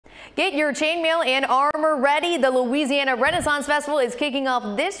Get your chainmail and armor ready. The Louisiana Renaissance Festival is kicking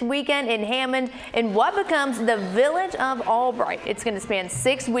off this weekend in Hammond in what becomes the Village of Albright. It's going to span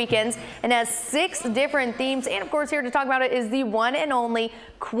 6 weekends and has 6 different themes. And of course, here to talk about it is the one and only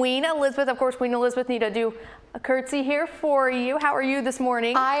Queen Elizabeth. Of course, Queen Elizabeth, need to do a curtsy here for you. How are you this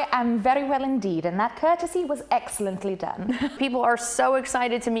morning? I am very well indeed, and that courtesy was excellently done. People are so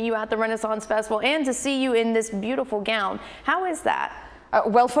excited to meet you at the Renaissance Festival and to see you in this beautiful gown. How is that?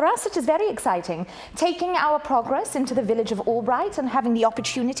 Well, for us, it is very exciting. Taking our progress into the Village of Albright and having the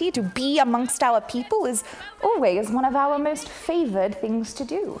opportunity to be amongst our people is always one of our most favored things to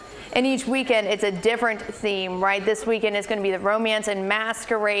do. And each weekend, it's a different theme, right? This weekend is going to be the Romance and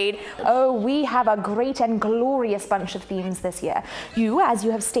Masquerade. Oh, we have a great and glorious bunch of themes this year. You, as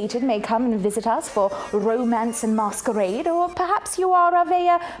you have stated, may come and visit us for Romance and Masquerade, or perhaps you are of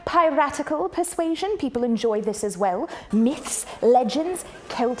a piratical persuasion. People enjoy this as well. Myths, legends,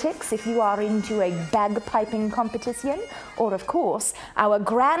 Celtics, if you are into a bagpiping competition, or of course, our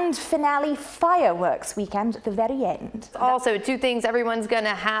grand finale fireworks weekend at the very end. Also, 2 things everyone's going to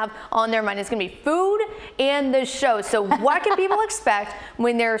have on their mind. It's going to be food and the show. So what can people expect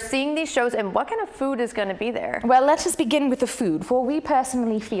when they're seeing these shows, and what kind of food is going to be there? Well, let us begin with the food, for we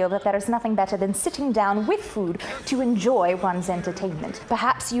personally feel that there is nothing better than sitting down with food to enjoy one's entertainment.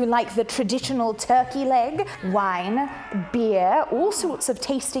 Perhaps you like the traditional turkey leg, wine, beer, all sorts of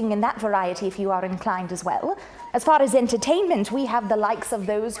tasting in that variety if you are inclined as well. As far as entertainment, we have the likes of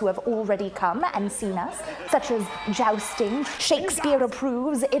those who have already come and seen us, such as jousting, Shakespeare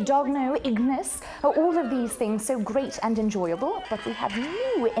Approves, Edogno, Ignis, all of these things so great and enjoyable. But we have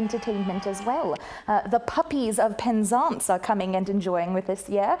new entertainment as well. The puppies of Penzance are coming and enjoying with us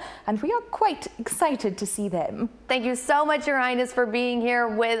here, and we are quite excited to see them. Thank you so much, Your Highness, for being here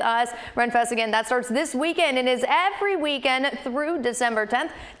with us. Renfest, again, that starts this weekend and is every weekend through December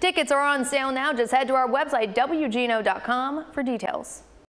 10th. Tickets are on sale now. Just head to our website, WGNO.com, for details.